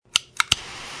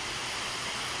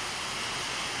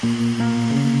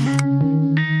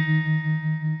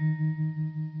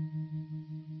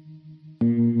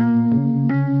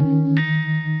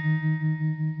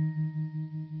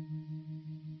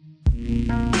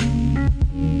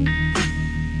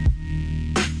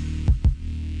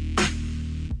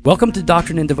Welcome to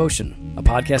Doctrine and Devotion, a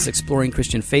podcast exploring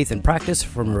Christian faith and practice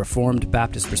from a Reformed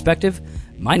Baptist perspective.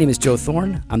 My name is Joe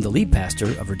Thorne. I'm the lead pastor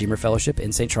of Redeemer Fellowship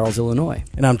in St. Charles, Illinois.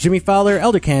 And I'm Jimmy Fowler,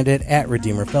 elder candidate at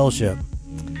Redeemer Fellowship.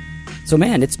 So,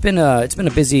 man, it's been a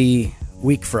busy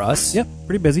week for us. Yep,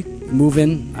 pretty busy.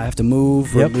 Moving. I have to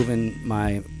move. We're Yep. moving.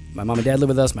 My mom and dad live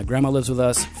with us. My grandma lives with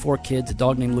us. 4 kids, a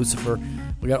dog named Lucifer.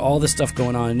 We got all this stuff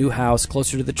going on. A new house,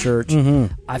 closer to the church.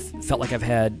 Mm-hmm. I felt like I've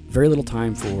had very little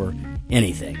time for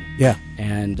anything. Yeah.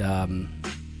 And I'm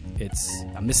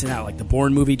missing out. Like the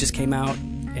Bourne movie just came out,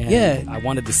 and Yeah. I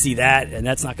wanted to see that, and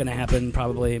that's not going to happen.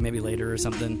 Probably maybe later or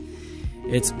something.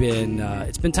 It's been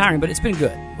tiring, but it's been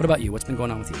good. What about you? What's been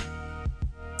going on with you?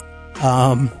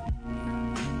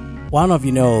 Well, I don't know if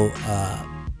you know,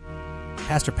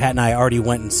 Pastor Pat and I already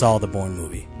went and saw the Bourne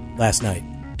movie last night.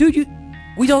 Dude,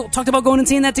 we all talked about going and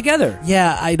seeing that together.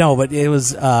 Yeah, I know, but it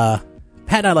was Pat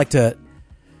and I like to.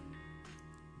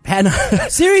 Pat and I,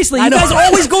 Seriously, I you know. guys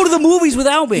always go to the movies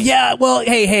without me. Yeah, well,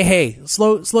 hey,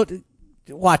 slow,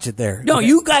 watch it there. No, Okay.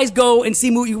 you guys go and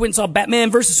see movie. You went and saw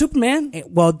Batman versus Superman.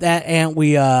 Well, that and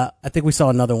we, I think we saw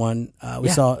another one. We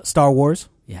saw Star Wars.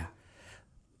 Yeah,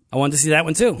 I wanted to see that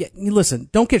one too. Yeah, listen,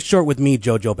 don't get short with me,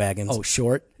 JoJo Baggins. Oh,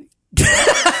 short.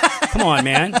 Come on,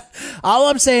 man. All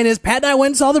I'm saying is, Pat and I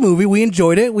went and saw the movie. We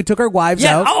enjoyed it. We took our wives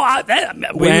Yeah. out. Oh,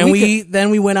 Then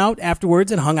we went out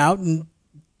afterwards and hung out and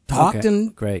talked. Okay,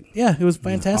 And great. Yeah, it was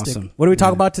fantastic. Awesome. What do we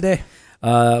talk about today?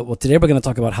 Well, today we're going to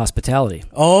talk about hospitality.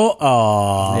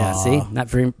 Oh, Yeah, see? Not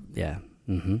very, yeah.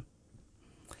 Mm-hmm.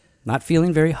 Not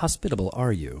feeling very hospitable,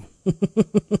 are you?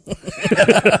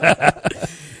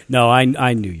 No,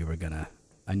 I knew you were going to.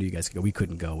 I knew you guys could go. We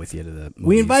couldn't go with you to the movies.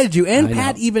 We invited you, and I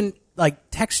Pat know. even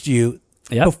text you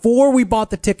Yep. before we bought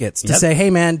the tickets to Yep. say, "Hey,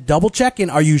 man, double check in.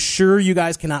 Are you sure you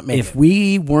guys cannot make If it?"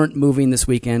 we weren't moving this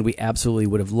weekend, we absolutely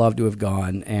would have loved to have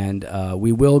gone. And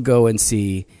we will go and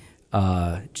see,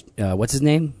 what's his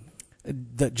name?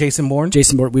 The Jason Bourne.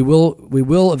 Jason Bourne. We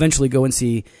will eventually go and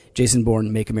see Jason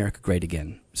Bourne Make America Great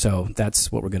Again. So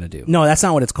that's what we're going to do. No, that's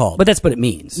not what it's called. But that's what it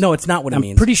means. no, it's not what it I'm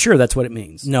means. pretty sure that's what it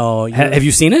means. No, Have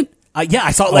you seen it? Yeah,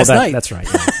 I saw it last night. That's right.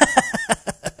 Yeah.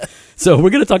 So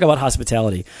we're going to talk about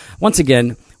hospitality. Once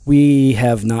again, we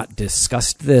have not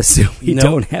discussed this. We Nope.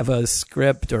 don't have a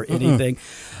script or anything.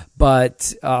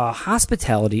 But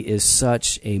hospitality is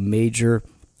such a major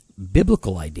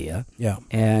biblical idea, Yeah.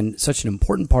 and such an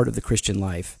important part of the Christian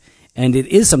life. And it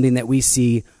is something that we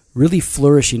see really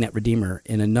flourishing at Redeemer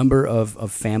in a number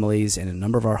of families and a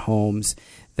number of our homes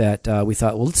that we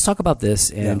thought, well, let's talk about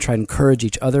this and try to encourage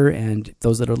each other and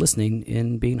those that are listening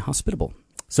in being hospitable.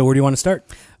 So where do you want to start?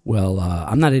 Well,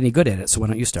 I'm not any good at it, so why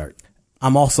don't you start?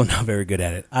 I'm also not very good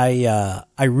at it. I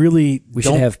really We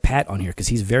don't. should have Pat on here because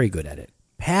he's very good at it.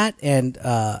 Pat and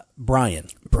Brian.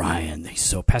 Brian,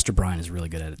 Pastor Brian is really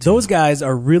good at it too. Those guys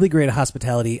are really great at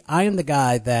hospitality. I am the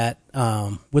guy that,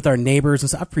 with our neighbors and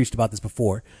stuff, I've preached about this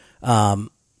before.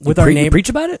 With our You neighbors, preach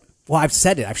about it? well, I've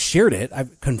said it, I've shared it,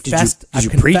 I've confessed. Did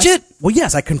you I've preach confessed- it? Well,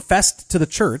 yes, I confessed to the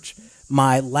church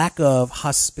my lack of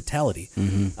hospitality.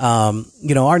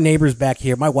 Our neighbors back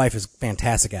here, my wife is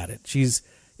fantastic at it. She's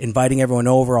inviting everyone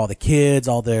over, all the kids,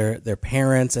 all their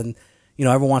parents, and,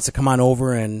 everyone wants to come on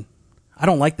over, and I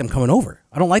don't like them coming over.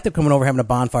 I don't like them coming over, having a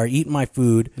bonfire, eating my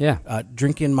food,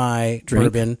 drinking my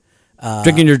bourbon,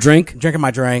 Drinking your drink? drinking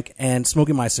my drink, and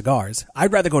smoking my cigars.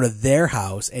 I'd rather go to their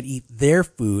house and eat their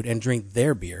food and drink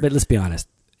their beer. But let's be honest,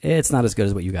 it's not as good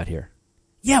as what you got here.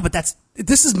 Yeah, but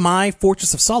this is my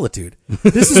fortress of solitude.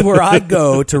 This is where I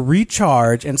go to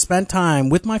recharge and spend time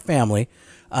with my family.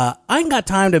 I ain't got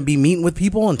time to be meeting with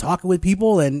people and talking with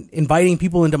people and inviting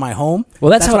people into my home.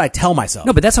 Well, that's what how- I tell myself.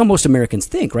 No, but that's how most Americans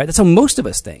think, right? That's how most of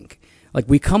us think. Like,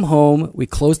 we come home, we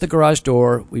close the garage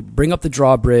door, we bring up the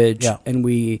drawbridge, Yeah. and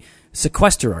we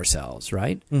sequester ourselves,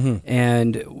 right? Mm-hmm.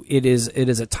 And it is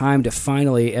a time to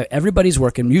finally, everybody's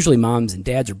working. Usually moms and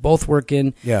dads are both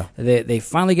working. Yeah. They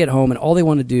finally get home, and all they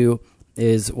want to do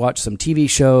is watch some TV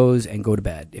shows and go to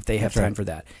bed if they have That's time right. for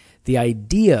that. The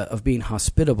idea of being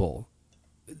hospitable,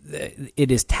 it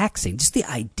is taxing. Just the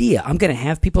idea, I'm going to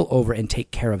have people over and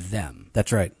take care of them.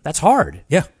 That's right. That's hard.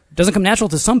 Yeah. It doesn't come natural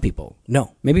to some people.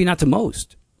 No. Maybe not to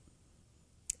most.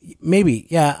 Maybe.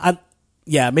 Yeah.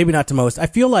 Maybe not to most. I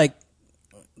feel like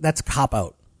that's a cop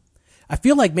out. I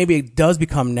feel like maybe it does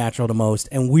become natural to most,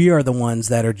 and we are the ones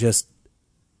that are just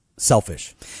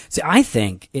selfish? See, I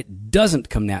think it doesn't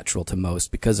come natural to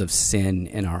most because of sin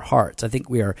in our hearts. I think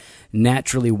we are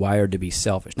naturally wired to be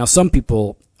selfish. Now, some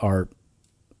people are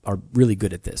really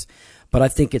good at this, but I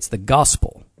think it's the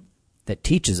gospel that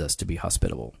teaches us to be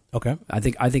hospitable. Okay. I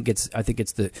think it's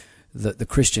the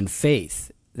Christian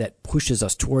faith that pushes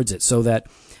us towards it, so that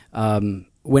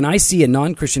when I see a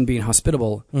non-Christian being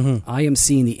hospitable, I am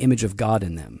seeing the image of God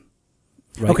in them.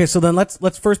 Right? Okay, so then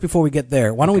let's first, before we get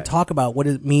there, why don't we talk about what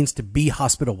it means to be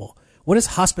hospitable? What does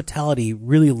hospitality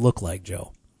really look like,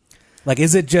 Joe? Like,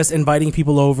 is it just inviting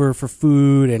people over for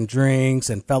food and drinks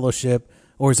and fellowship,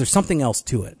 or is there something else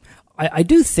to it? I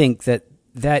do think that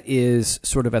is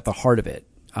sort of at the heart of it.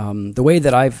 The way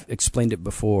that I've explained it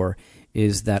before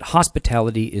is that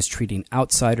hospitality is treating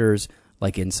outsiders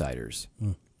like insiders.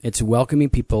 It's welcoming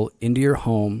people into your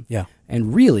home,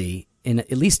 and really,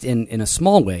 at least in a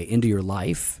small way, into your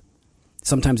life,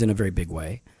 sometimes in a very big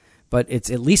way, but it's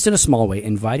at least in a small way,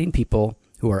 inviting people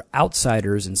who are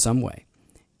outsiders in some way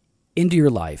into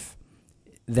your life,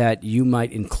 that you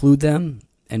might include them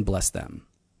and bless them.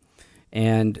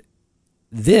 And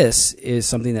this is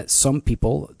something that some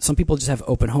people just have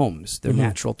open homes. They're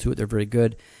natural to it. They're very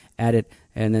good at it.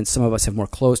 And then some of us have more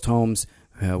closed homes.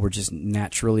 We're just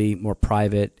naturally more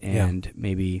private and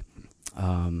maybe,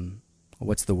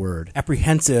 what's the word?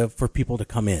 Apprehensive for people to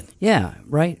come in. Yeah,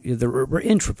 right. We're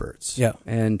introverts. Yeah.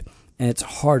 And it's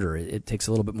harder. It takes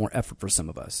a little bit more effort for some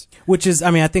of us. Which is,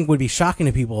 I think would be shocking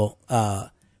to people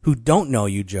who don't know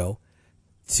you, Joe.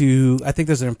 I think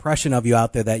there's an impression of you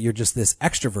out there that you're just this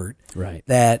extrovert, right,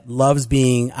 that loves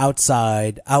being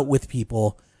outside, out with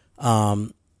people,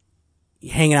 hanging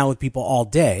out with people all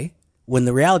day. When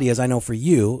the reality is, I know for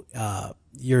you,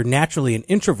 you're naturally an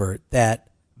introvert that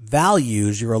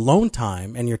values your alone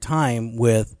time and your time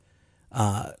with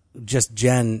just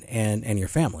Jen and your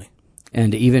family.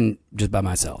 And even just by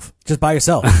myself. Just by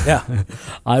yourself, yeah.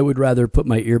 I would rather put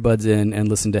my earbuds in and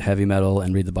listen to heavy metal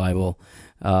and read the Bible.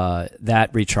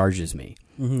 That recharges me.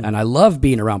 And I love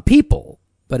being around people,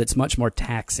 but it's much more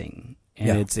taxing.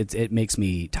 And it makes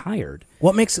me tired.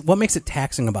 What makes it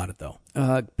taxing about it, though?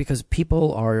 Because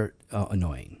people are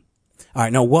annoying. All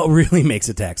right, now what really makes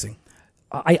it taxing?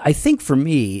 I think for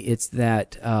me, it's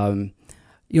that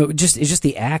it's just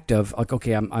the act of, like,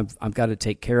 okay, I've got to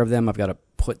take care of them. I've got to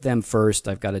put them first.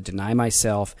 I've got to deny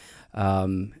myself.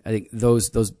 I think those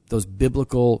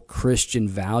biblical Christian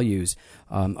values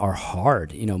are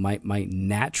hard. My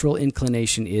natural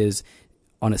inclination is,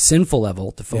 on a sinful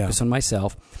level, to focus on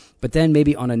myself, but then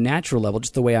maybe on a natural level,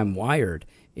 just the way I'm wired,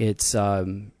 it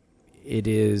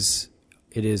is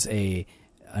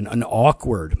an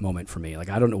awkward moment for me. Like,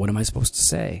 I don't know, what am I supposed to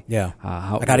say? Yeah.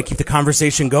 I got to keep the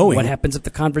conversation going. What happens if the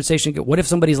conversation what if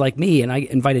somebody's like me and I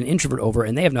invite an introvert over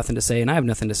and they have nothing to say and I have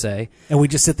nothing to say? And we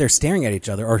just sit there staring at each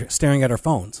other or staring at our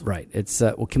phones. Right. It's,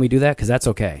 well, can we do that? Because that's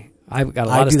okay. I've got a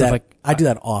lot of stuff. I do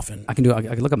that often. I can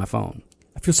look at my phone.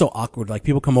 I feel so awkward. Like,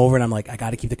 people come over and I'm like, I got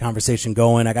to keep the conversation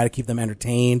going. I got to keep them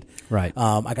entertained. Right.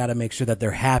 I got to make sure that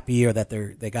they're happy, or that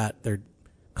they got their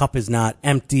cup is not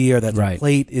empty, or that their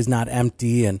plate is not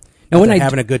empty, and when they're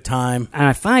having a good time. And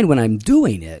I find when I'm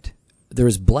doing it, there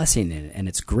is blessing in it, and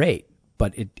it's great.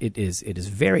 But it is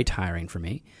very tiring for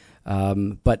me.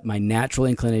 But my natural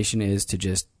inclination is to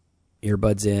just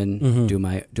earbuds in, do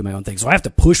my own thing. So I have to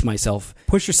push myself.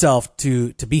 Push yourself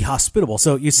to be hospitable.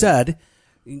 So you said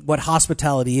what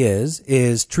hospitality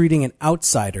is treating an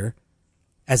outsider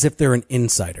as if they're an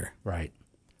insider. Right.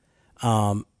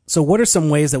 So what are some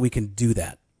ways that we can do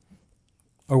that?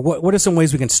 Or what are some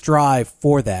ways we can strive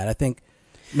for that? I think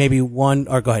maybe one,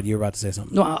 or go ahead, you were about to say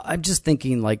something. No, I'm just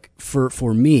thinking, like,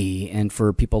 for me and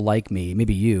for people like me,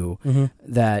 maybe you,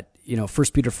 that, 1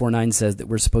 Peter 4:9 says that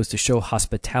we're supposed to show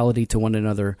hospitality to one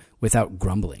another without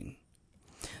grumbling.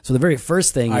 So the very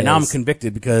first thing is... now I'm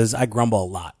convicted because I grumble a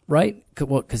lot. Right?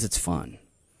 Well, because it's fun.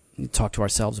 We talk to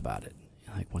ourselves about it.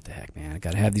 Like, what the heck, man? I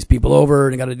got to have these people over,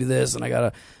 and I got to do this, and I got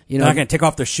to, They're not going to take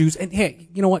off their shoes. And hey,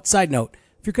 you know what? Side note.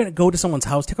 If you're going to go to someone's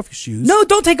house, take off your shoes. No,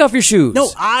 don't take off your shoes. No,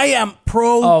 I am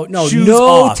pro Oh, no, shoes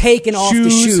no off. taking off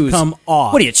the shoes. Come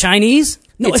off. What are you, Chinese?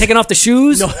 You're taking off the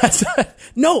shoes? No, that's not,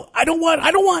 no, I don't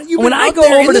want you. When I go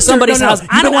over to somebody's house,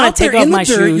 I don't want to take off my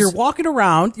shoes. You're walking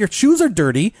around, your shoes are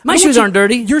dirty. My shoes aren't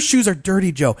dirty. Your shoes are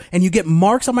dirty, Joe. And you get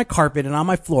marks on my carpet and on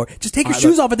my floor. Just take your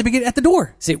shoes off at the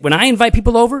door. See, when I invite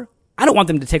people over, I don't want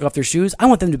them to take off their shoes. I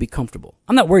want them to be comfortable.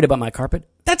 I'm not worried about my carpet.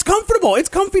 That's comfortable. It's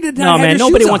comfy to No, man,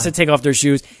 nobody wants to take off their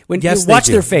shoes. When yes, you watch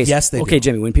their face. Yes, they do. Okay,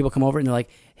 Jimmy, when people come over and they're like,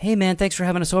 hey, man, thanks for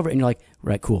having us over. And you're like,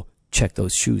 right, cool. Check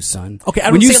those shoes, son. Okay, I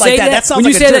don't say it like that. That sounds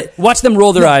when like you say that, watch them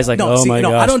roll their eyes like, oh my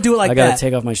gosh. I don't do it like that. I got to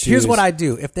take off my shoes. Here's what I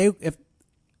do. If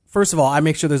first of all, I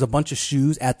make sure there's a bunch of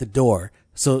shoes at the door.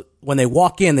 So when they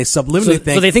walk in, they subliminally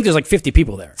think. So they think there's like 50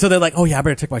 people there. So they're like, oh yeah, I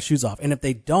better take my shoes off. And if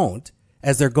they don't,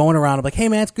 as they're going around, I'm like, hey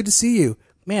man, it's good to see you.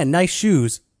 Man, nice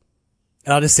shoes.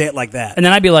 And I'll just say it like that. And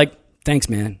then I'd be like, thanks,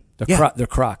 man. They're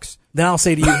Crocs. Then I'll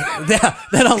say to you,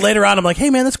 then I'll later on, I'm like, hey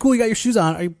man, that's cool. You got your shoes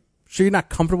on. Are you sure you're not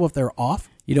comfortable if they're off?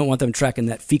 You don't want them tracking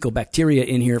that fecal bacteria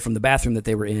in here from the bathroom that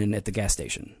they were in at the gas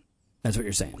station. That's what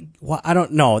you're saying. Well, I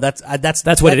don't know. That's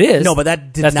what it is. No, but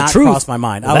that did that's not cross my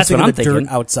mind. Well, I was that's what I'm thinking. Dirt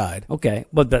outside. Okay,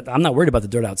 but I'm not worried about the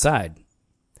dirt outside.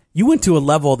 You went to a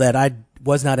level that I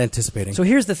was not anticipating. So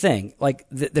here's the thing. Like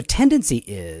the tendency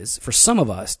is for some of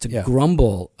us to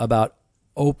grumble about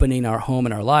opening our home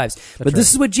and our lives. But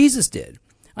this is what Jesus did.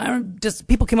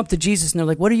 People came up to Jesus and they're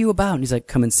like, what are you about? And he's like,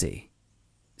 come and see.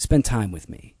 Spend time with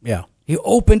me. Yeah. He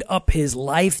opened up his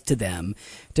life to them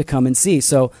to come and see.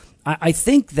 So I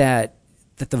think that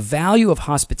the value of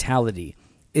hospitality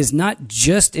is not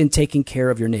just in taking care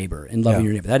of your neighbor and loving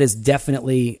your neighbor. That is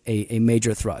definitely a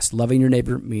major thrust. Loving your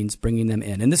neighbor means bringing them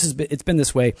in. And it's been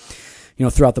this way,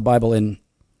 throughout the Bible. In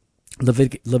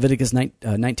Leviticus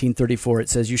 19:34, it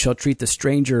says, "You shall treat the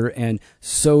stranger and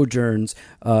sojourns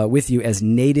with you as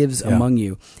natives among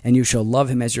you, and you shall love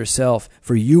him as yourself,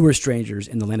 for you were strangers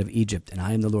in the land of Egypt, and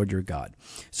I am the Lord your God."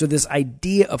 So this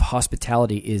idea of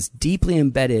hospitality is deeply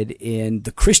embedded in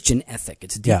the Christian ethic.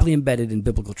 It's deeply embedded in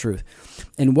biblical truth.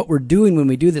 And what we're doing when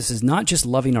we do this is not just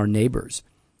loving our neighbors.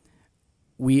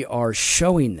 We are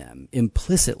showing them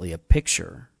implicitly a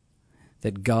picture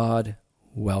that God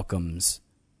welcomes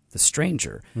the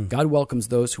stranger. God welcomes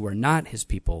those who are not his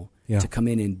people to come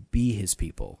in and be his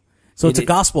people. So it's a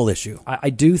gospel issue. I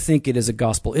do think it is a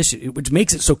gospel issue, which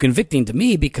makes it so convicting to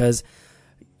me because,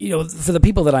 for the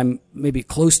people that I'm maybe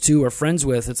close to or friends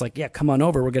with, it's like, yeah, come on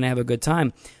over. We're going to have a good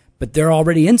time. But they're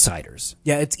already insiders.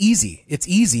 Yeah, it's easy. It's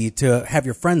easy to have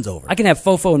your friends over. I can have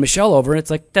Fofo and Michelle over, and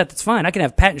it's like, that's fine. I can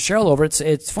have Pat and Cheryl over. It's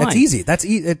fine. That's easy. That's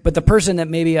easy. But the person that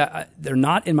maybe they're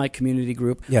not in my community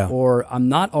group, or I'm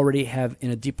not already have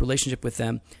in a deep relationship with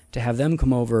them, to have them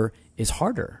come over is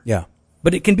harder. Yeah.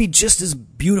 But it can be just as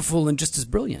beautiful and just as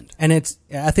brilliant. And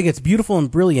I think it's beautiful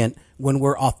and brilliant when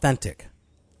we're authentic.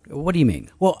 What do you mean?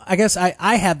 Well, I guess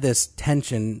I have this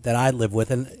tension that I live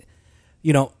with, and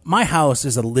my house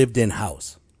is a lived-in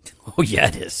house. Oh yeah,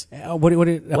 it is.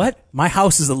 What? My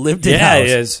house is a lived-in house. Yeah, it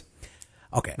is.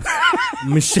 Okay.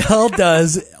 Michelle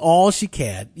does all she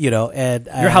can, and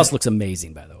your house looks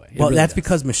amazing, by the way. Well, really that's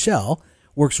because Michelle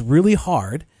works really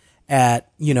hard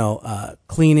at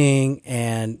cleaning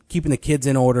and keeping the kids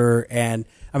in order, and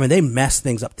they mess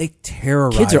things up. They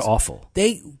terrorize. Kids are awful.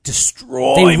 They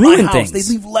destroy. They ruin my house. things.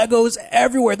 They leave Legos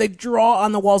everywhere. They draw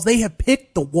on the walls. They have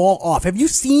picked the wall off. Have you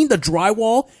seen the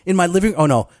drywall in my living? Oh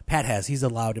no, Pat has. He's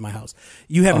allowed in my house.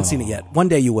 You haven't seen it yet. One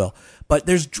day you will. But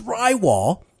there's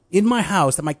drywall in my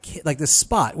house that this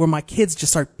spot where my kids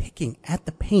just start picking at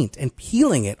the paint and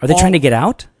peeling it. Are they trying to get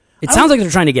out? It sounds like they're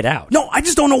trying to get out. No, I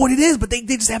just don't know what it is, but they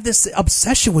just have this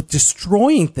obsession with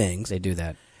destroying things. They do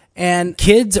that. And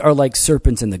kids are like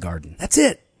serpents in the garden. That's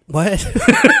it. What? I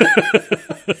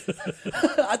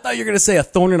thought you were going to say a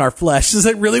thorn in our flesh. Is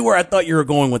that really where I thought you were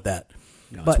going with that?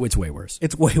 No, but it's way worse.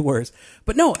 It's way worse.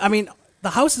 But no, the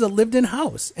house is a lived-in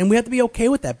house, and we have to be okay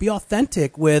with that. Be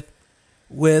authentic with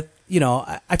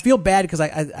I feel bad because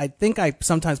I think I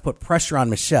sometimes put pressure on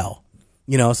Michelle.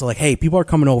 So like, hey, people are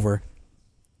coming over.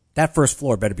 That first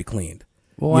floor better be cleaned.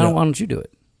 Well, why don't you do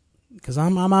it? Because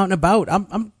I'm out and about.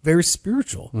 I'm very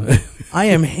spiritual. I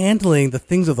am handling the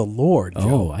things of the Lord,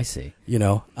 Joe. Oh, I see.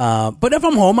 But if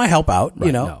I'm home, I help out.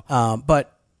 Right,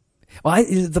 But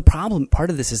the problem, part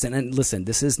of this is, and listen,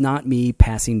 this is not me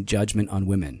passing judgment on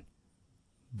women,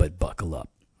 but buckle up.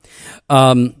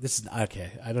 This is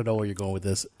okay. I don't know where you're going with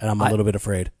this, and I'm a little bit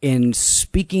afraid. In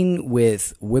speaking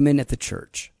with women at the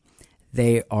church,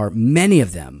 many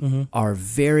of them are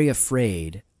very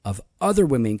afraid of other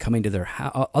women coming to their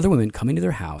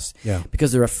house,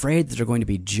 because they're afraid that they're going to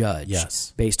be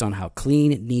judged based on how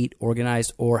clean, neat,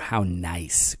 organized, or how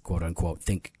nice, quote unquote,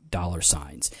 think dollar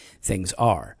signs, things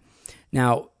are.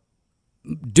 Now,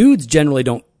 dudes generally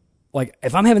don't, like,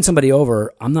 if I'm having somebody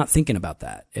over, I'm not thinking about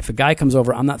that. If a guy comes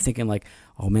over, I'm not thinking like,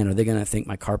 oh man, are they going to think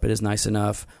my carpet is nice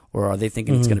enough, or are they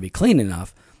thinking it's going to be clean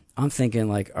enough? I'm thinking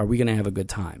like, are we going to have a good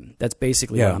time? That's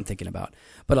basically what I'm thinking about.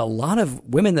 But a lot of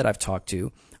women that I've talked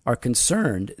to are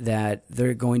concerned that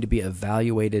they're going to be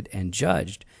evaluated and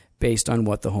judged based on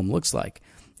what the home looks like.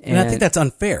 And I think that's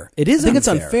unfair. It is I think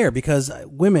unfair. It's unfair because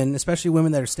women, especially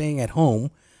women that are staying at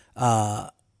home, or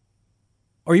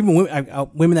even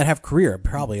women that have career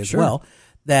probably as well,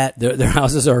 that Their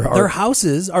houses are their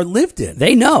houses are lived in.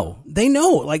 they know. They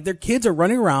know, like their kids are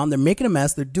running around, they're making a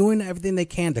mess, they're doing everything they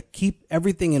can to keep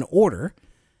everything in order.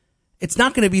 It's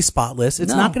not going to be spotless.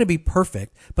 It's No. not going to be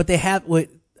perfect, but they have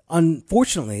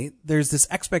unfortunately, there's this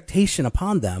expectation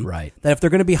upon them Right. that if they're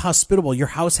going to be hospitable, your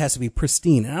house has to be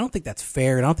pristine. And I don't think that's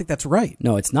fair. And I don't think that's right.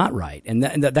 No, it's not right, and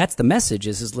that's the message.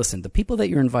 Is listen, the people that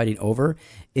you're inviting over,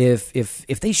 if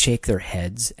they shake their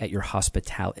heads at your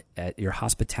hospitality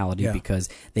Yeah. because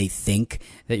they think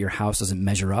that your house doesn't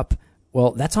measure up,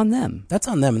 well, that's on them. That's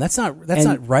on them. And that's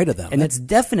not right of them. And it's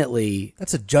definitely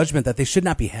that's a judgment that they should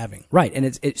not be having. right, and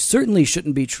it certainly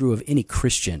shouldn't be true of any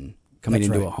Christian coming That's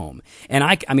into right. a home. And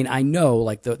I mean, I know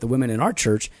like the women in our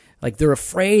church, like they're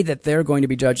afraid that they're going to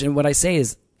be judged. And what I say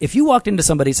is, if you walked into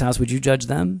somebody's house, would you judge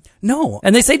them? No.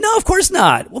 And they say, no, of course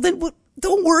not. Well, then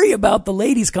don't worry about the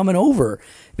ladies coming over,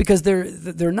 because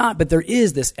they're not. But there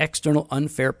is this external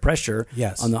unfair pressure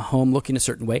Yes. on the home looking a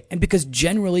certain way. And because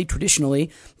generally,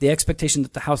 traditionally, the expectation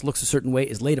that the house looks a certain way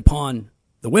is laid upon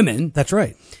the women. That's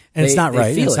right. And it's They- not they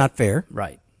right. feel It's it. not fair.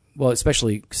 Right. Well,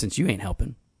 especially since you ain't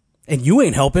helping. And you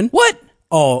ain't helping. What?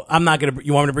 Oh, I'm not going to.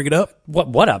 You want me to bring it up?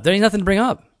 What up? There ain't nothing to bring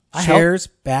up. I help. Chairs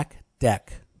back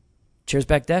deck. Chairs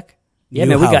back deck? Yeah, New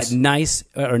man, we house. got nice,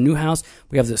 our new house.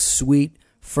 We have this sweet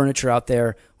furniture out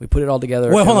there. We put it all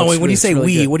together. Wait, hold on. It looks When you say really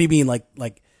we, good. what do you mean? Like,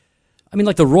 I mean,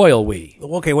 like the royal we.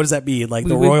 okay, what does that mean? Like We-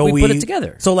 the we- royal we put it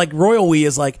together. So like royal we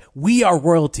is like, we are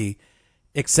royalty,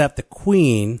 except the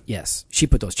queen. Yes, she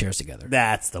put those chairs together.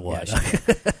 That's the one.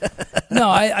 No,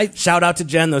 I Shout out to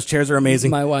Jen. Those chairs are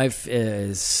amazing. my wife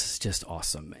is just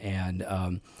awesome, and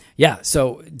yeah,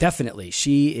 so definitely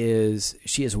she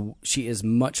is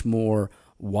much more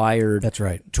wired. That's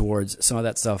right. Towards some of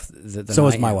that stuff. Than So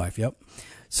is I my am. wife. Yep.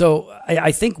 So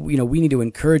I think we need to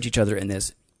encourage each other in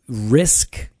this.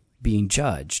 Risk being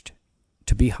judged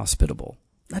to be hospitable.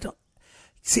 I don't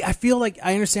see. I feel like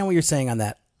I understand what you're saying on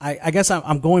that. I guess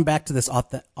I'm going back to this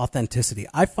authenticity.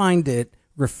 I find it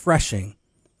refreshing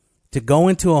to go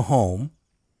into a home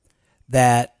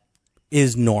that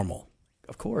is normal.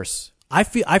 Of course. I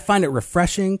find it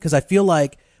refreshing because I feel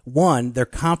like, one, they're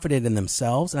confident in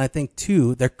themselves, and I think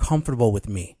two, they're comfortable with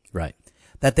me. Right.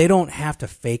 That they don't have to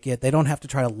fake it. They don't have to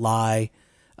try to lie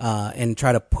and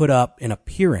try to put up an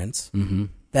appearance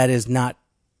that is not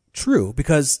true.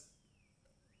 Because,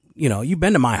 you've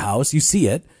been to my house, you see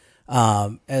it.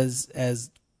 As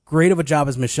great of a job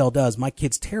as Michelle does, my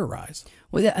kids terrorize.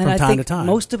 Well, yeah, and from I time think to time.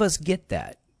 most of us get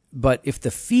that. But if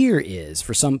the fear is,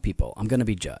 for some people, I'm going to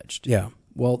be judged. Yeah.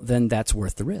 Well, then that's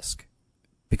worth the risk.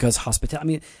 Because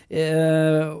hospitality,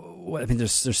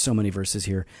 there's so many verses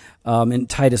here. In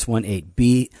Titus 1:8,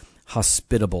 be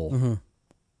hospitable,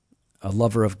 a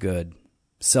lover of good,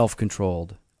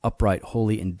 self-controlled, upright,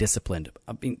 holy, and disciplined.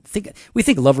 I mean, we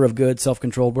think lover of good,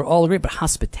 self-controlled, we're all agreed, but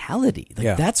hospitality,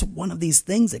 that's one of these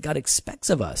things that God expects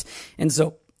of us. And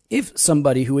so if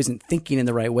somebody who isn't thinking in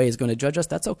the right way is going to judge us,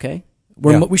 that's okay.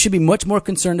 We should be much more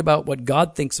concerned about what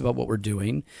God thinks about what we're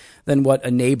doing than what a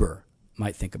neighbor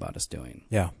might think about us doing.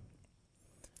 Yeah.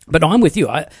 But no, I'm with you.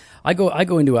 I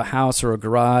go into a house or a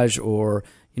garage or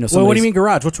Well, what do you mean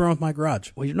garage? What's wrong with my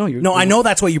garage? Well, I know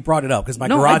that's why you brought it up because my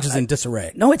garage is in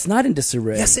disarray. No, it's not in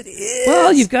disarray. Yes, it is.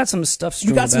 Well, you've got some stuff strewn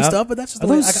You got some about. stuff, but that's just Are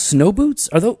the way those I got- snow boots?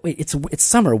 Are those? Wait, it's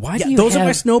summer. Why do you? those are have-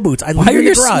 my snow boots. I Why leave them are in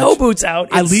your the garage. snow boots out?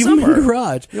 I leave them in summer? the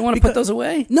garage. You don't want to Because- put those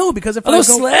away? No, because if Are I those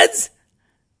go, sleds?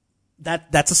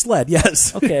 that's a sled.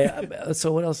 Yes. Okay.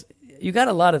 So what else? You got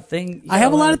a lot of things. I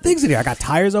have a lot of things in here. I got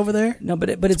tires over there. No, but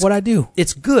it's what I do.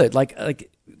 It's good,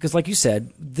 because like you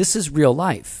said, this is real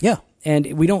life. Yeah.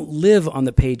 And we don't live on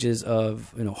the pages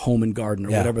of Home and Garden or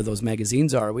Yeah. whatever those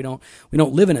magazines are. We don't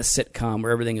live in a sitcom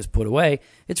where everything is put away.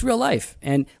 It's real life.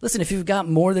 And listen, if you've got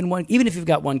more than one, even if you've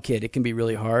got one kid, it can be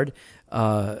really hard.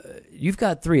 You've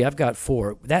got 3, I've got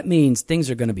 4. That means things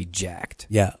are going to be jacked.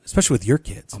 Yeah, especially with your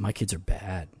kids. Oh, my kids are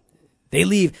bad. They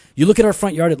leave. You look at our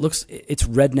front yard; it's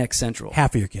redneck central.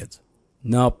 Half of your kids.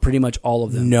 No, pretty much all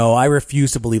of them. No, I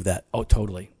refuse to believe that. Oh,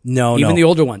 totally. No, even no. the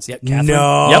older ones. Yeah, Catherine.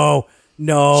 No. Yep.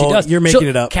 No, She does. you're making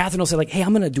it up. Catherine will say like, "Hey,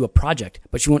 I'm going to do a project,"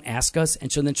 but she won't ask us, and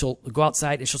so then she'll go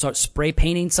outside and she'll start spray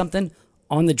painting something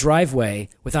on the driveway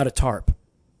without a tarp.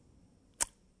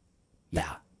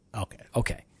 Yeah.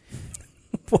 Okay.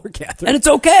 Poor Catherine. And it's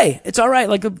okay. It's all right.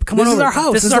 Like, come This on is over. our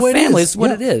house. This is This is our the way it family. is. This is what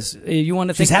Yeah. it is. You want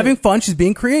to think She's having fun. She's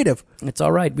being creative. it's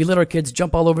all right. We let our kids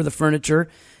jump all over the furniture,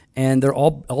 and they're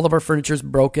all of our furniture's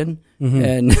broken,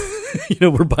 and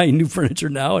we're buying new furniture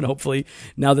now, and hopefully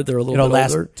now that they're a little It'll bit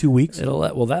last older, 2 weeks.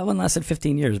 well, that one lasted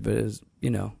 15 years, but it's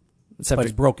But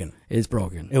it's broken. It's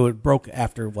broken. It would broke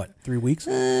after what? 3 weeks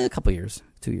A couple years,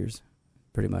 2 years,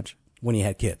 pretty much. when you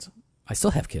had kids. I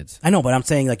still have kids. I know, but I'm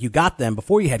saying like you got them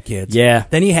before you had kids. Yeah.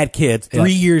 Then you had kids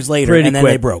 3 years later, Pretty and then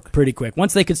quick. they broke. Pretty quick.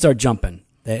 Once they could start jumping,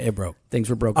 It broke. things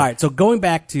were broken. All right, so going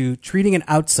back to treating an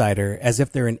outsider as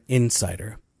if they're an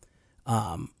insider.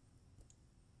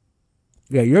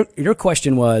 Yeah, your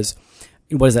question was,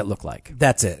 what does that look like?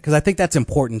 That's it, because I think that's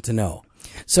important to know.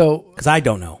 So Because I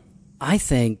don't know. I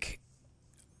think,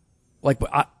 like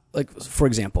for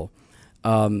example,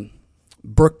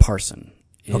 Burke Parson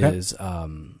is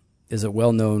a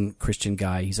well-known Christian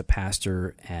guy. He's a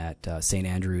pastor at St.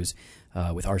 Andrews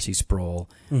with R.C. Sproul.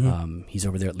 He's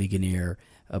over there at Ligonier.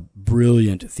 A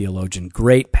brilliant theologian,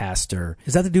 great pastor.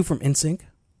 Is that the dude from NSYNC?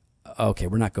 Okay,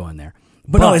 we're not going there.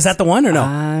 But no, is that the one or no?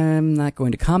 I'm not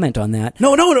going to comment on that.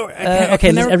 No.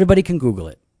 Okay, everybody can Google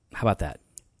it. How about that?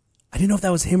 I didn't know if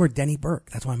that was him or Denny Burke.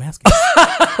 That's why I'm asking.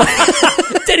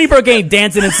 Denny Burke ain't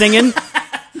dancing and singing.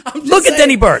 Look at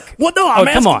Denny Burke. Well, no, I'm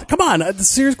come on. Come on. It's a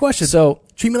serious question. So,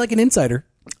 treat me like an insider.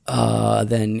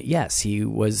 then yes, he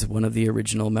was one of the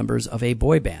original members of a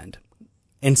boy band.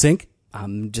 NSYNC?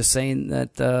 I'm just saying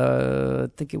that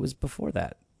I think it was before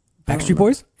that. Backstreet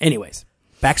Boys? Anyways,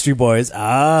 Backstreet Boys.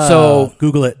 So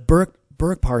Google it.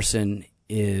 Burke Parson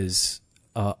is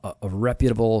a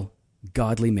reputable,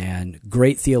 godly man,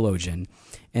 great theologian.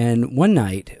 And one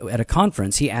night at a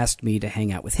conference, he asked me to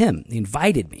hang out with him. He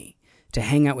invited me to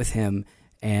hang out with him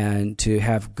and to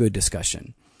have good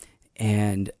discussion.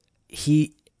 And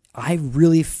I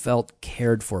really felt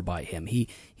cared for by him.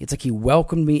 It's like he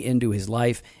welcomed me into his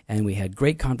life, and we had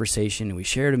great conversation, and we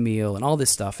shared a meal and all this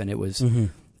stuff. And it was,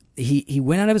 he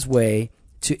went out of his way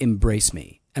to embrace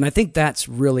me. And I think that's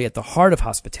really at the heart of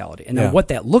hospitality. And now what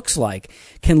that looks like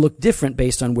can look different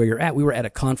based on where you're at. We were at a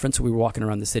conference, we were walking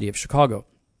around the city of Chicago.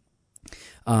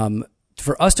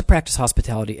 For us to practice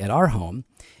hospitality at our home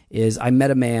is I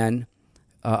met a man,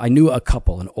 I knew a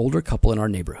couple, an older couple in our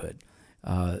neighborhood,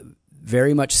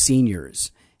 very much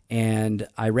seniors. And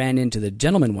I ran into the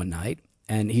gentleman one night,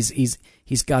 and he's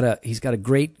got a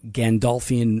great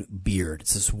Gandalfian beard.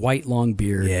 It's this white long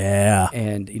beard. Yeah.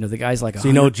 And the guy's like, so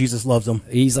you know Jesus loves him.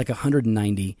 He's like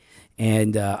 190.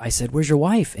 And I said, "Where's your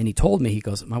wife?" And he told me, he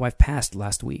goes, "My wife passed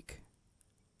last week."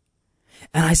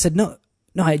 And I said, No,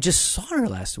 I just saw her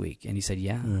last week. And he said,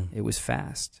 "Yeah, it was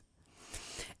fast."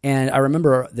 And I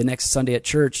remember the next Sunday at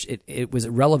church, it was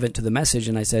relevant to the message.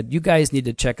 And I said, "You guys need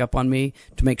to check up on me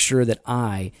to make sure that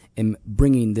I am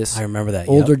bringing this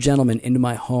older gentleman into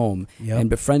my home and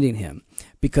befriending him,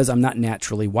 because I'm not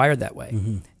naturally wired that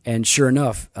way." And sure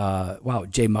enough,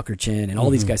 Jay Muckerchin and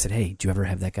all these guys said, "Hey, do you ever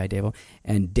have that guy, Dave?"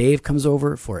 And Dave comes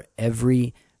over for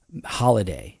every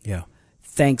holiday. Yeah.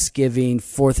 Thanksgiving,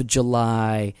 4th of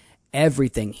July,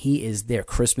 everything. He is there.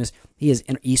 Christmas. He is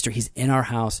in Easter. He's in our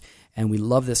house. And we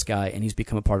love this guy, and he's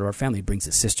become a part of our family. He brings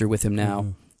his sister with him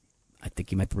now. I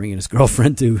think he might be bringing his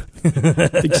girlfriend too. I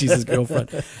think she's his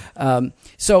girlfriend.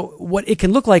 So what it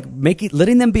can look like,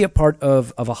 letting them be a part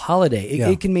of a holiday.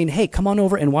 It can mean, hey, come on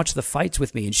over and watch the fights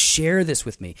with me and share this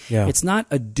with me. Yeah. It's not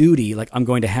a duty, like I'm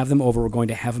going to have them over, we're going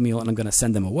to have a meal, and I'm going to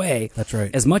send them away. That's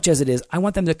right. As much as it is, I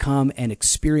want them to come and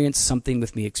experience something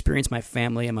with me, experience my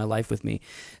family and my life with me.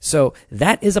 So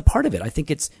that is a part of it. I think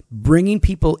it's bringing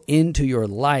people into your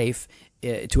life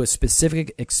to a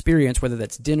specific experience, whether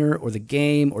that's dinner or the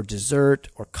game or dessert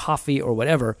or coffee or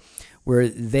whatever, where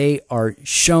they are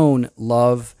shown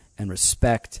love and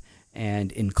respect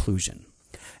and inclusion.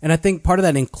 And I think part of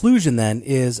that inclusion then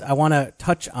is I want to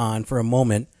touch on for a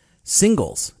moment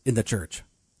singles in the church.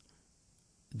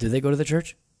 Do they go to the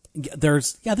church?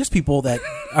 There's people that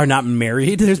are not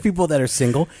married. There's people that are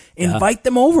single. Invite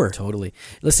them over. Totally.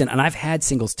 Listen, and I've had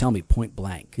singles tell me point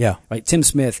blank. Yeah. Right. Tim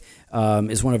Smith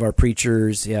is one of our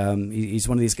preachers. He's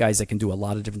one of these guys that can do a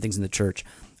lot of different things in the church.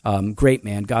 Great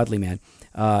man, godly man.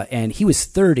 And he was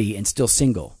 30 and still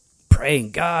single,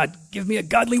 praying, "God, give me a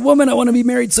godly woman. I want to be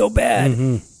married so bad."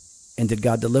 And did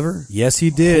God deliver? Yes, he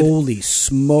did. Holy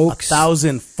smokes.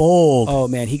 1,000-fold. Oh,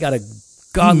 man. He got a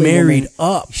godly married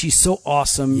woman. up. She's so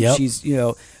awesome. Yep. She's,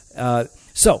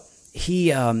 so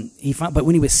he found, but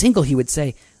when he was single, he would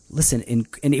say, listen, and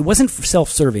it wasn't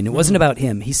self-serving. It wasn't about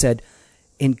him. He said,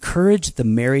 encourage the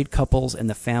married couples and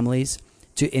the families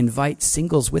to invite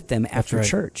singles with them after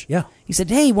church. Yeah. He said,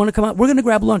 hey, want to come out? We're going to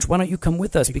grab lunch. Why don't you come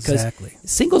with us? Because Exactly.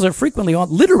 singles are frequently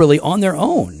literally on their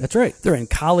own. That's right. They're in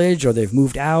college or they've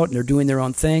moved out and they're doing their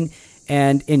own thing.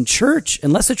 And in church,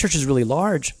 unless the church is really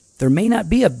large, there may not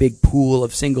be a big pool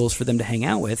of singles for them to hang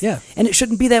out with. Yeah. And it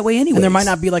shouldn't be that way anyway. And there might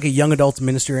not be like a young adults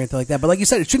ministry or anything like that. But like you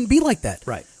said, it shouldn't be like that.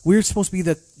 Right. We're supposed to be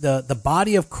the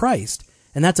body of Christ.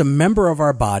 And that's a member of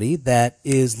our body that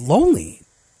is lonely.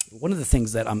 One of the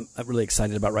things that I'm really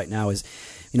excited about right now is,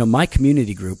 my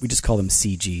community group, we just call them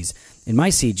CGs. In my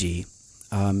CG,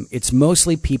 it's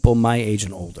mostly people my age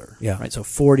and older. Yeah. Right. So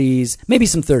 40s, maybe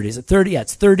some 30s. It's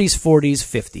 30s, 40s,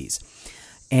 50s.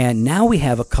 And now we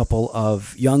have a couple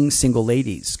of young single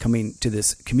ladies coming to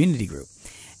this community group.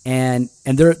 And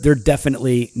they're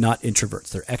definitely not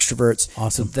introverts. They're extroverts.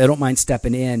 Awesome. They don't mind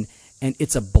stepping in. And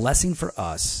it's a blessing for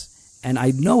us. And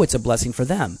I know it's a blessing for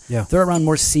them. Yeah. They're around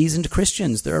more seasoned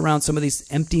Christians. They're around some of these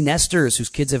empty nesters whose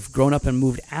kids have grown up and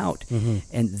moved out. Mm-hmm.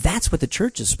 And that's what the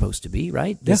church is supposed to be,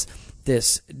 right?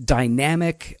 This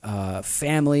dynamic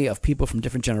family of people from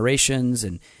different generations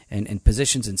and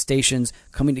positions and stations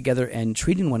coming together and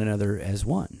treating one another as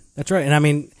one. That's right. And I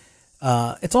mean,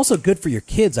 it's also good for your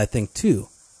kids, I think, too,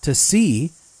 to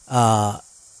see in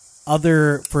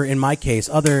my case,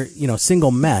 other, single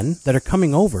men that are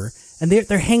coming over and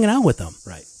they're hanging out with them.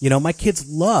 Right. My kids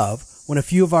love when a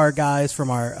few of our guys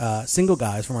from our single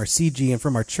guys from our CG and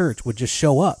from our church would just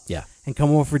show up. Yeah. And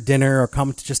come over for dinner or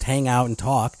come to just hang out and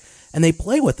talk. And they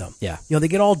play with them. Yeah. They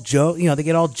get all they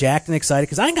get all jacked and excited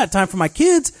because I ain't got time for my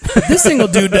kids. But this single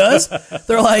dude does.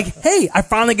 They're like, hey, I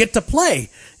finally get to play.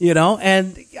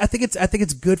 And I think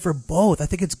it's good for both. I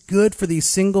think it's good for these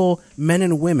single men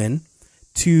and women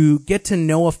to get to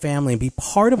know a family and be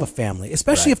part of a family,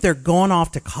 especially if they're going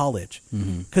off to college,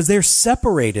 because they're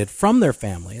separated from their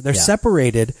family. They're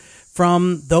separated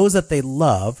from those that they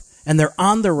love, and they're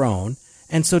on their own.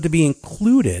 And so to be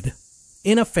included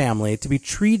in a family, to be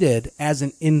treated as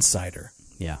an insider,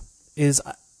 is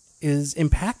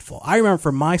impactful. I remember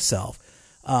for myself,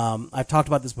 I've talked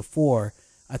about this before.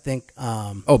 I think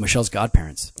Michelle's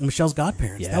godparents.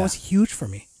 Yeah. That was huge for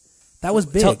me. That was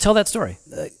big. Tell that story.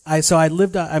 I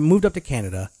moved up to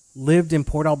Canada, lived in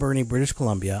Port Alberni, British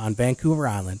Columbia, on Vancouver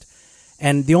Island,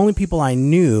 and the only people I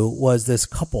knew was this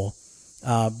couple,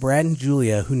 Brad and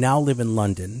Julia, who now live in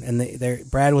London. And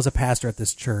Brad was a pastor at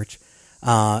this church,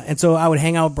 and so I would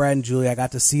hang out with Brad and Julia. I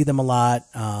got to see them a lot,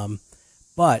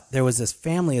 but there was this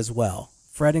family as well,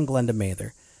 Fred and Glenda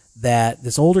Mather, that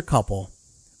this older couple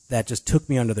that just took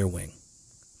me under their wing.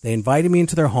 They invited me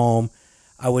into their home.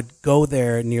 I would go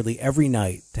there nearly every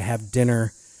night to have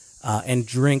dinner and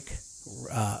drink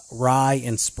rye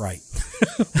and Sprite.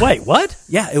 Wait, what?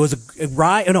 Yeah, it was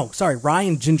rye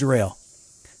and ginger ale.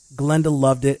 Glenda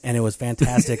loved it, and it was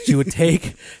fantastic. She would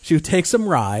take some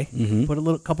rye, put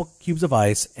a couple cubes of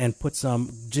ice, and put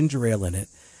some ginger ale in it.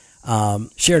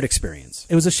 Shared experience.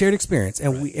 It was a shared experience,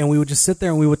 and we would just sit there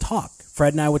and we would talk.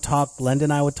 Fred and I would talk. Glenda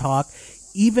and I would talk.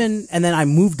 And then I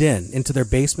moved into their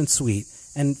basement suite.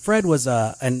 And Fred was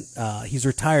he's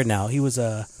retired now. He was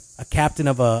a captain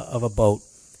of a boat,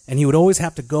 and he would always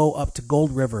have to go up to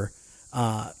Gold River,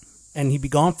 and he'd be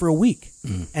gone for a week.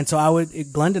 And so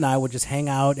Glenda and I would just hang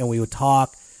out and we would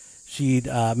talk. She'd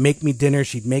make me dinner.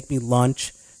 She'd make me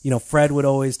lunch. Fred would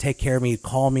always take care of me. He'd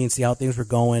call me and see how things were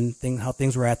going, how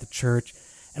things were at the church,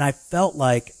 and I felt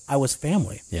like I was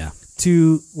family. Yeah.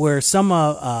 To where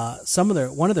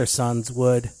one of their sons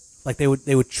would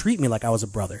treat me like I was a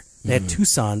brother. They had two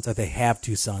sons, or they have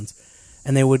two sons,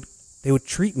 and they would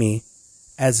treat me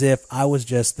as if I was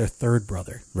just their third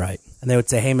brother. Right. And they would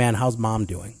say, "Hey man, how's mom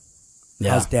doing?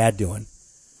 Yeah. How's dad doing?"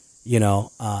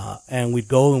 And we'd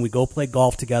go play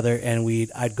golf together, and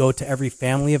I'd go to every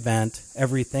family event,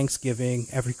 every Thanksgiving,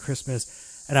 every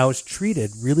Christmas, and I was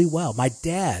treated really well. My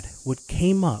dad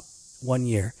came up one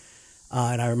year,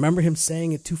 and I remember him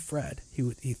saying it to Fred.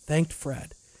 He thanked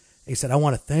Fred. He said, "I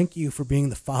want to thank you for being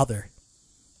the father,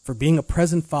 for being a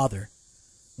present father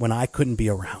when I couldn't be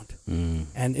around."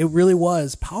 And it really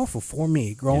was powerful for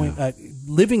me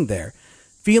living there,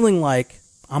 feeling like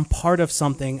I'm part of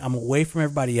something. I'm away from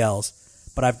everybody else,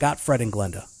 but I've got Fred and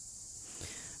Glenda.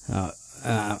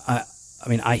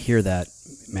 I hear that,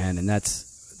 man, and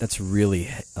that's really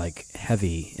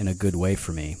heavy in a good way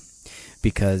for me,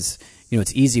 because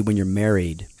it's easy when you're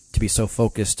married to be so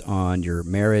focused on your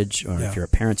marriage, or if you're a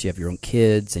parent, you have your own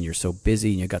kids, and you're so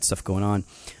busy and you've got stuff going on,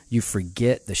 you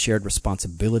forget the shared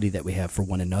responsibility that we have for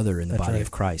one another in the body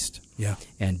of Christ. Yeah.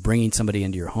 And bringing somebody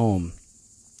into your home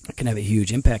can have a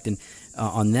huge impact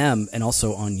on them and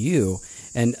also on you.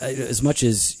 And as much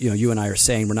as you and I are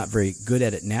saying we're not very good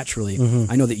at it naturally,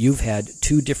 I know that you've had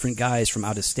two different guys from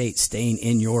out of state staying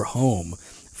in your home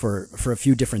for a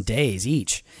few different days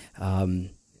each.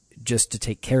 Just to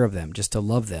take care of them, just to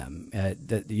love them.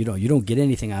 You don't get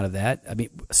anything out of that. I mean,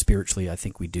 spiritually, I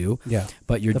think we do. Yeah.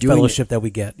 But you're the doing fellowship that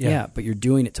we get. Yeah. But you're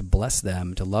doing it to bless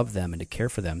them, to love them, and to care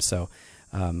for them. So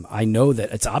I know that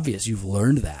it's obvious you've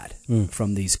learned that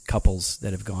from these couples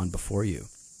that have gone before you.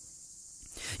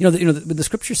 The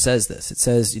scripture says this. It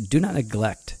says, "Do not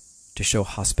neglect to show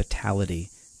hospitality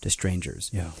to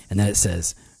strangers." Yeah. And then it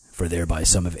says, for thereby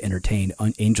some have entertained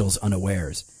angels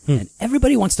unawares. And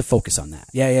everybody wants to focus on that.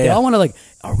 They all want to like,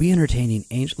 are we entertaining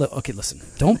angels? Okay, listen,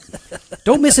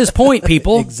 don't miss his point,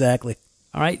 people. Exactly.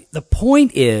 All right. The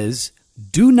point is,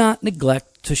 do not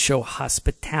neglect to show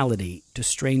hospitality to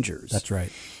strangers. That's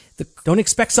right. Don't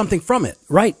expect something from it.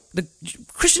 Right. The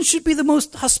Christians should be the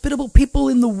most hospitable people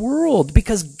in the world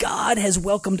because God has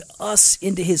welcomed us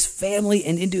into his family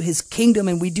and into his kingdom,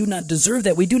 and we do not deserve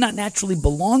that. We do not naturally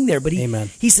belong there. But Amen.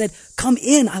 He said, come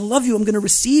in. I love you. I'm going to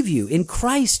receive you. In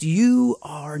Christ, you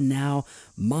are now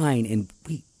mine. And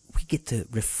we get to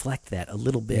reflect that a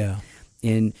little bit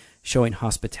in showing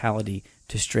hospitality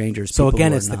to strangers. So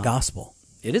again, it's the gospel.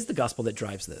 It is the gospel that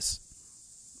drives this.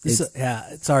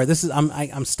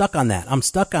 I'm stuck on that. I'm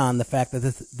stuck on the fact that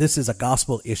this is a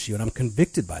gospel issue, and I'm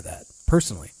convicted by that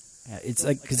personally. Yeah, it's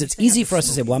like because it's easy for us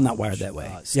to say, "Well, I'm not wired that way."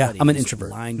 I'm an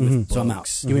introvert, so I'm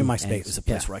out. Give me my space. It's a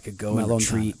place where I could go and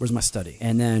retreat. Where's my study?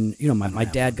 And then my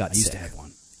dad got sick. I used to have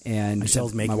one,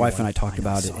 and my wife and I talked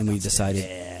about it, and we decided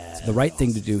the right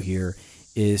thing to do here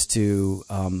is to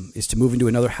move into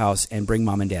another house and bring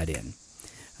mom and dad in,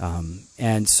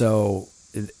 and so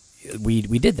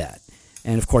we did that.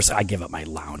 And, of course, I give up my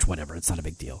lounge, whatever. It's not a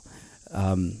big deal.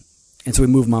 And so we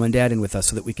moved mom and dad in with us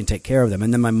so that we can take care of them.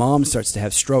 And then my mom starts to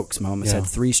have strokes. My mom has had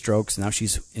 3 strokes. Now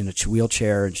she's in a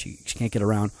wheelchair, and she can't get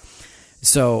around.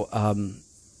 So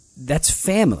that's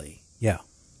family. Yeah.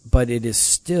 But it is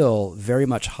still very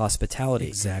much hospitality.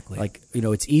 Exactly. Like,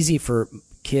 it's easy for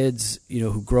kids,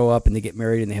 who grow up and they get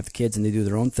married and they have kids and they do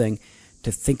their own thing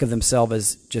to think of themselves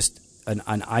as just an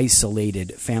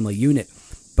isolated family unit.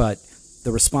 But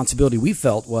the responsibility we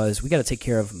felt was we got to take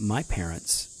care of my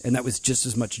parents, and that was just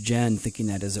as much Jen thinking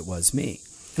that as it was me.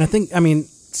 And I think,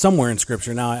 somewhere in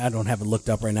Scripture, now I don't have it looked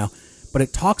up right now, but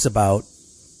it talks about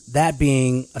that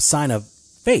being a sign of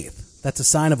faith. That's a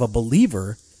sign of a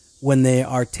believer when they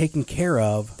are taking care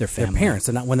of their parents,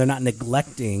 and when they're not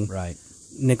neglecting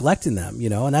them,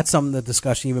 And that's something the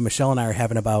discussion even Michelle and I are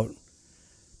having about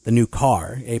the new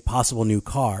car, a possible new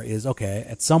car, is, okay,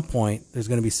 at some point, there's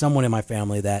going to be someone in my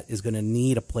family that is going to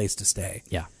need a place to stay.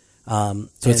 Yeah. So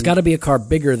it's got to be a car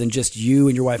bigger than just you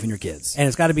and your wife and your kids. And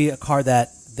it's got to be a car that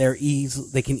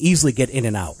they can easily get in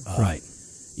and out of. Right.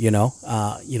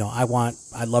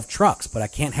 I love trucks, but I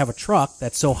can't have a truck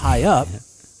that's so high up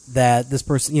that this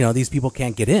person, these people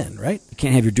can't get in, right? You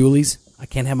can't have your dualies? I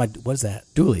can't have what is that?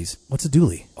 Dualies. What's a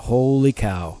dually? Holy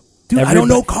cow. Dude, I don't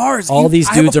know cars. All these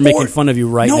dudes are making fun of you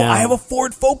right now. No, I have a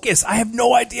Ford Focus. I have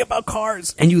no idea about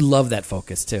cars. And you love that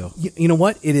Focus, too. You know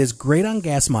what? It is great on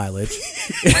gas mileage.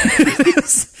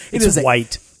 It's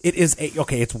white. It's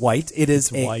white. White. It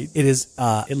is.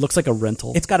 It looks like a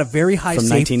rental. It's got a very high from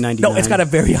 1999. No, it's got a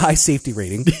very high safety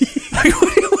rating. Why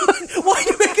are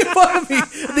you making fun of me?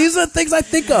 These are the things I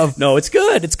think of. No, it's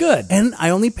good. It's good. And I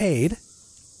only paid.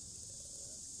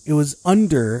 It was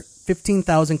under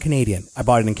 15,000 Canadian. I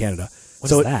bought it in Canada.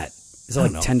 What is that? Is it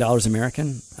like $10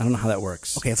 American? I don't know how that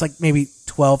works. Okay, it's like maybe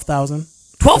 12,000.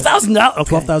 $12,000? Okay.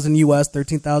 12,000 US,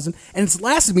 13,000. And it's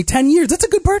lasted me 10 years. That's a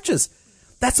good purchase.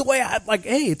 That's the way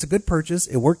hey, it's a good purchase.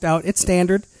 It worked out. It's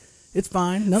standard. It's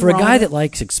fine. For a guy that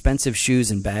likes expensive shoes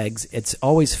and bags, it's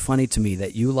always funny to me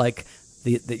that you like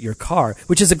your car,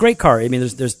 which is a great car.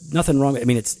 There's nothing wrong.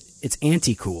 It's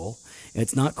anti-cool.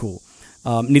 It's not cool.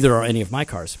 Neither are any of my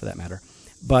cars, for that matter.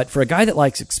 But for a guy that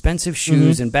likes expensive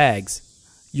shoes and bags,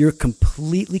 you're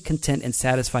completely content and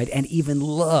satisfied and even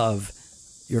love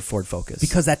your Ford Focus.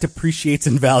 Because that depreciates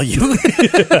in value.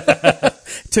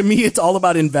 To me, it's all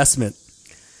about investment.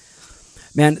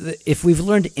 Man, if we've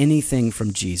learned anything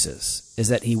from Jesus, is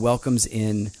that he welcomes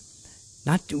in,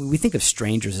 we think of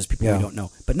strangers as people we don't know,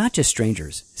 but not just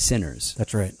strangers, sinners.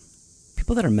 That's right.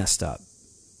 People that are messed up.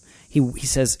 He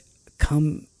says,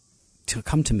 come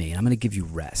to me, and I'm going to give you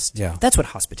rest. Yeah. That's what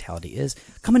hospitality is.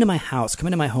 Come into my house, come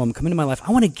into my home, come into my life.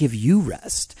 I want to give you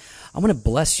rest. I want to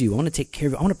bless you. I want to take care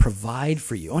of you. I want to provide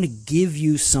for you. I want to give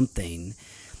you something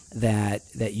that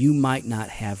you might not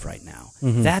have right now.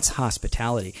 That's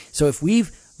hospitality. So if we've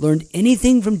learned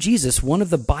anything from Jesus, one of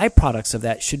the byproducts of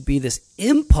that should be this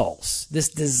impulse, this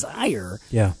desire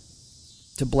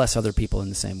to bless other people in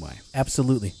the same way.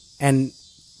 Absolutely. And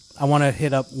I want to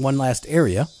hit up one last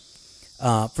area.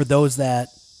 For those that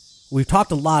we've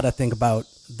talked a lot, I think, about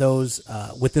those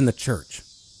within the church,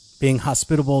 being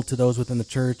hospitable to those within the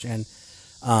church, and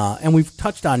we've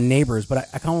touched on neighbors, but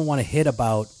I kind of want to hit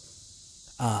about,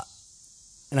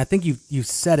 and I think you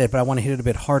said it, but I want to hit it a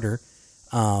bit harder,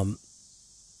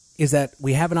 is that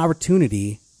we have an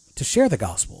opportunity to share the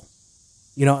gospel.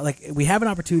 We have an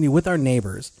opportunity with our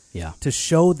neighbors to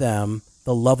show them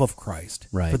the love of Christ.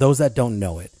 Right. For those that don't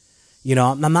know it.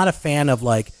 I'm not a fan of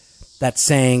that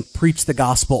saying, preach the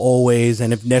gospel always,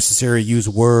 and if necessary, use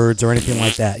words or anything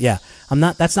like that. Yeah,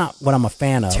 that's not what I'm a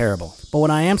fan of. Terrible. But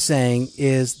what I am saying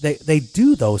is they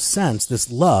do, though, sense this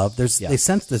love. They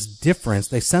sense this difference.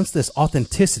 They sense this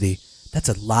authenticity. That's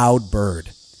a loud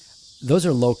bird. Those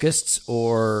are locusts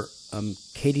or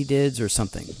katydids or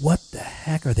something. What the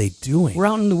heck are they doing? We're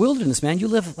out in the wilderness, man. You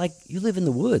live in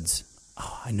the woods.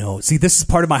 Oh, I know. See, this is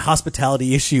part of my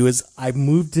hospitality issue is I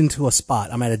moved into a spot.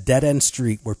 I'm at a dead-end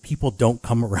street where people don't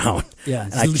come around. Yeah,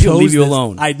 and so I people chose leave you this.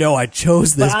 alone. I know. I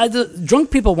chose this. But drunk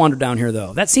people wander down here,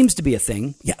 though. That seems to be a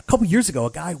thing. Yeah, a couple years ago,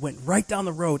 a guy went right down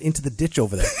the road into the ditch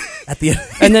over there at the end.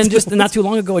 And then just not too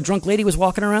long ago, a drunk lady was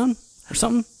walking around or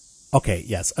something? Okay,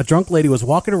 yes. A drunk lady was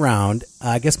walking around.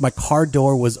 I guess my car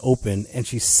door was open, and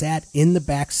she sat in the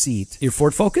back seat. Your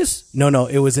Ford Focus? No,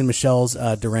 it was in Michelle's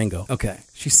Durango. Okay.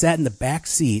 She sat in the back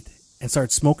seat and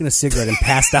started smoking a cigarette and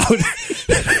passed out.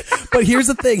 But here's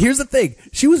the thing.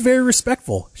 She was very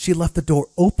respectful. She left the door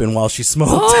open while she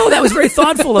smoked. Oh, that was very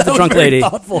thoughtful of the drunk lady.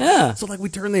 Thoughtful. Yeah. So we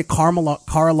turned the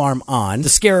car alarm on. To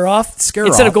scare her off? Scare her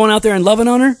Instead off. of going out there and loving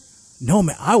on her? No,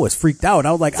 man, I was freaked out.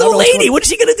 I was like, The lady, what is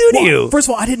she going to do to you? First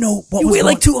of all, I didn't know what You was weigh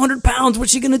going like 200 pounds.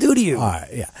 What's she going to do to you? All right,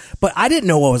 yeah. But I didn't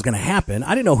know what was going to happen. I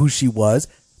didn't know who she was.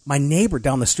 My neighbor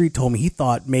down the street told me he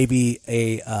thought maybe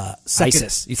a second...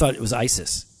 ISIS. You thought it was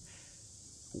ISIS.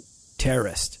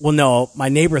 Terrorist. Well, no, my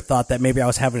neighbor thought that maybe I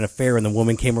was having an affair and the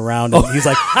woman came around and he's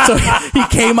like... So he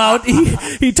came out.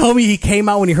 He told me he came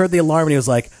out when he heard the alarm and he was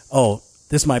like, oh,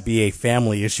 this might be a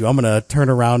family issue. I'm going to turn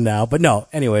around now. But no,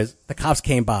 anyways, the cops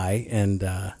came by and...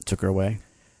 Took her away.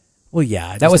 Well,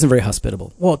 yeah. That wasn't very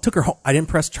hospitable. Well, it took her home. I didn't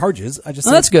press charges. I just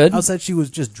said, that's good. I said she was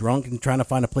just drunk and trying to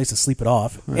find a place to sleep it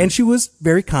off. Right. And she was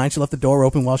very kind. She left the door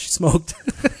open while she smoked.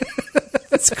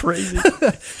 That's crazy.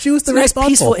 She was the nice, thoughtful.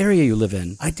 Peaceful area you live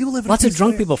in. I do live in Lots a of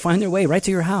drunk area. people find their way right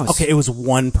to your house. Okay, it was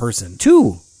one person.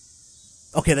 Two.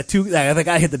 Okay, the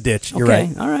guy hit the ditch. You're okay,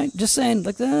 right. All right. Just saying,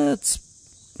 like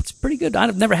it's pretty good.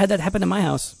 I've never had that happen in my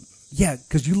house. Yeah,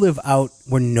 because you live out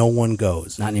where no one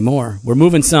goes. Not anymore. We're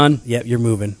moving, son. Yep, you're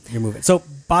moving. So,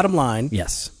 bottom line,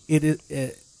 yes,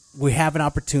 we have an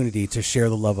opportunity to share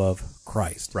the love of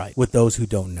Christ, right, with those who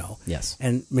don't know. Yes,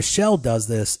 and Michelle does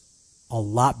this a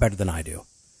lot better than I do.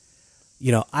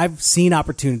 You know, I've seen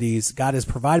opportunities. God has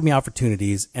provided me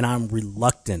opportunities, and I'm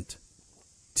reluctant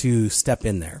to step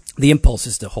in there. The impulse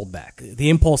is to hold back. The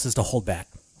impulse is to hold back.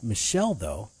 Michelle,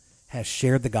 though, has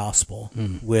shared the gospel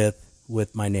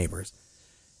with my neighbors.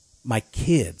 My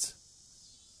kids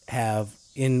have,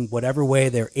 in whatever way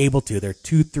they're able to, they're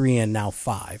 2, 3, and now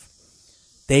 5.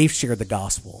 They've shared the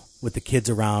gospel with the kids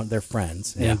around their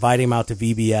friends and inviting them out to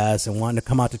VBS and wanting to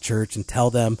come out to church and tell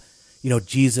them, you know,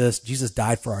 Jesus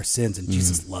died for our sins and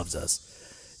Jesus loves us.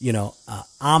 You know,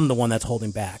 I'm the one that's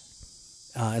holding back.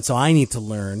 And so I need to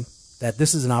learn that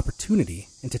this is an opportunity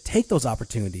and to take those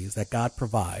opportunities that God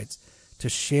provides to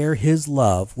share his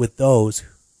love with those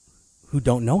who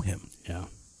don't know him. Yeah.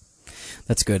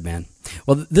 That's good, man.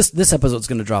 Well, this episode is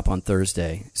going to drop on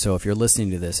Thursday. So if you're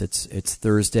listening to this, it's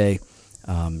Thursday.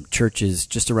 Church is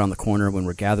just around the corner when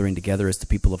we're gathering together as the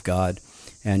people of God.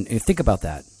 And think about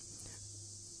that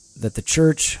the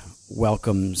church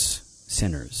welcomes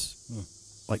sinners.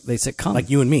 Like they said, come. Like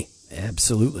you and me.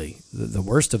 Absolutely. The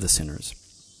worst of the sinners.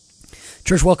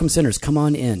 Church welcomes sinners. Come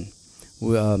on in.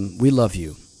 We love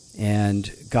you.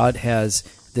 And God has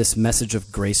this message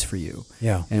of grace for you.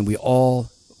 Yeah. And we all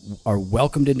are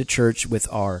welcomed into church with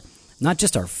our, not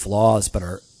just our flaws, but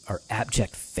our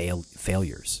abject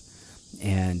failures.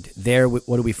 And there, what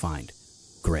do we find?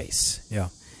 Grace. Yeah.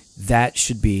 That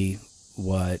should be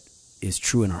what is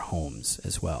true in our homes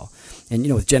as well. And, you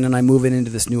know, with Jen and I moving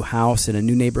into this new house in a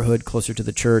new neighborhood closer to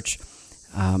the church,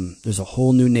 there's a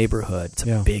whole new neighborhood. It's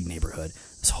a big neighborhood.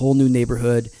 This whole new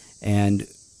neighborhood. And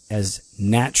as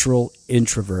natural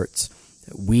introverts,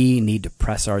 we need to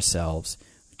press ourselves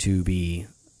to be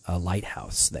a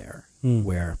lighthouse there,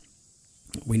 where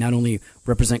we not only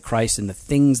represent Christ in the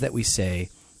things that we say,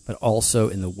 but also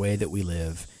in the way that we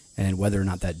live and whether or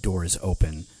not that door is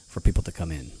open for people to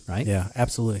come in, right? Yeah,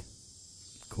 absolutely.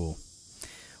 Cool.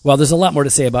 Well, there's a lot more to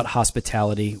say about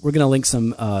hospitality. We're going to link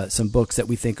some books that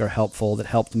we think are helpful, that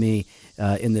helped me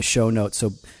in the show notes.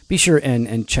 So be sure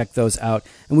and check those out.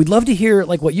 And we'd love to hear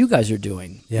like what you guys are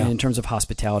doing in terms of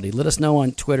hospitality. Let us know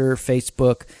on Twitter,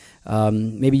 Facebook.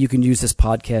 Maybe you can use this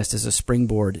podcast as a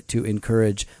springboard to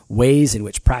encourage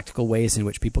practical ways in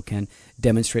which people can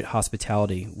demonstrate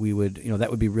hospitality. We would,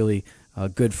 that would be really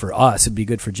good for us. It'd be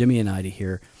good for Jimmy and I to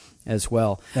hear as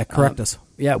well. Correct us.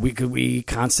 Yeah, we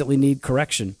constantly need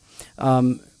correction.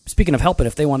 speaking of helping,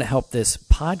 if they want to help this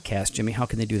podcast, Jimmy, how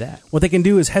can they do that? What they can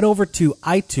do is head over to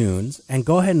iTunes and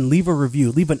go ahead and leave a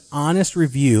review. Leave an honest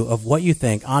review of what you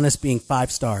think, honest being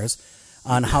 5 stars,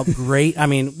 on how great, I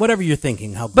mean, whatever you're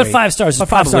thinking, how great. But 5 stars is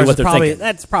probably what they're thinking.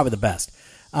 That's probably the best.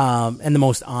 And the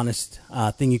most honest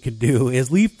thing you could do is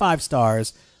leave 5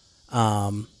 stars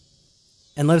and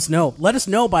let us know. Let us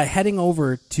know by heading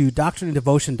over to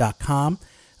doctrineanddevotion.com.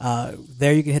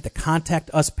 There you can hit the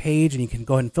Contact Us page, and you can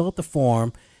go ahead and fill out the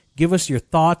form. Give us your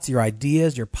thoughts, your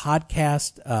ideas, your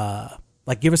podcast.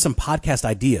 Give us some podcast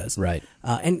ideas. Right.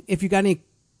 And if you got any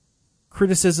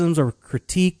criticisms or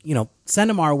critique, send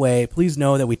them our way. Please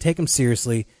know that we take them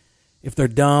seriously. If they're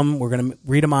dumb, we're going to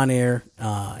read them on air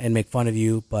and make fun of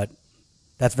you, but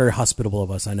that's very hospitable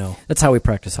of us, I know. That's how we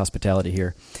practice hospitality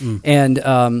here.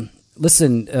 And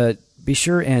listen, be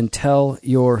sure and tell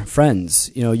your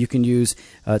friends. You can use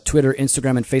Twitter,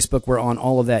 Instagram, and Facebook. We're on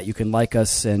all of that. You can like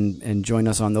us and join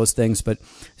us on those things. But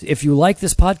if you like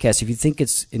this podcast, if you think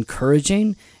it's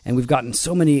encouraging, and we've gotten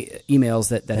so many emails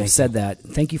that have said that,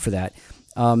 thank you for that.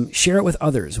 Share it with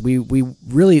others. We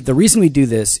really, the reason we do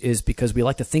this is because we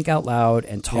like to think out loud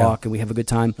and talk, and we have a good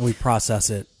time. And we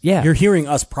process it. Yeah. You're hearing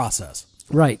us process.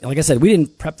 Right. Like I said, we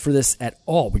didn't prep for this at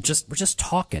all. We're just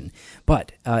talking.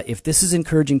 But if this is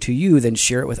encouraging to you, then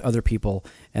share it with other people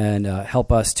and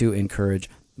help us to encourage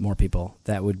more people.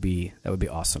 That would be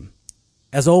awesome.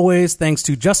 As always, thanks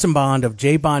to Justin Bond of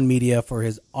J Bond Media for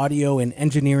his audio and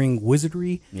engineering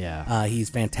wizardry. Yeah. He's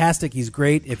fantastic. He's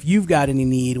great. If you've got any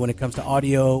need when it comes to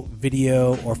audio,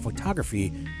 video, or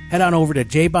photography, head on over to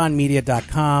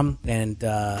jbondmedia.com and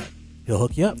he'll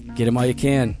hook you up. Get him while you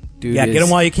can. Dude, get him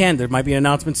while you can. There might be an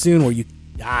announcement soon where you.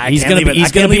 He's going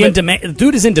to be in demand.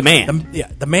 Dude is in demand.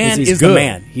 The man is good. the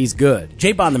man. He's good.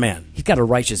 J Bond the man. He's got a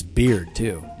righteous beard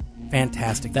too.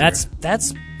 Fantastic.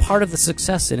 That's part of the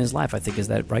success in his life, I think, is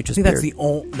that righteous beard. I think that's the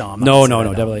only. No, I'm not no,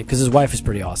 definitely, because his wife is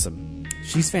pretty awesome.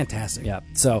 She's fantastic. Yeah.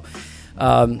 So,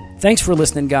 thanks for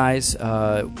listening, guys.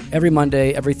 Every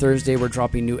Monday, every Thursday, we're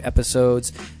dropping new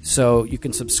episodes. So you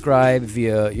can subscribe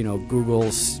via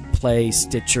Google Play,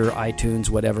 Stitcher, iTunes,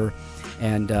 whatever.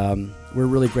 And we're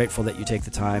really grateful that you take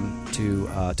the time to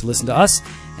listen to us,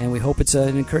 and we hope it's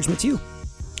an encouragement to you.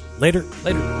 Later.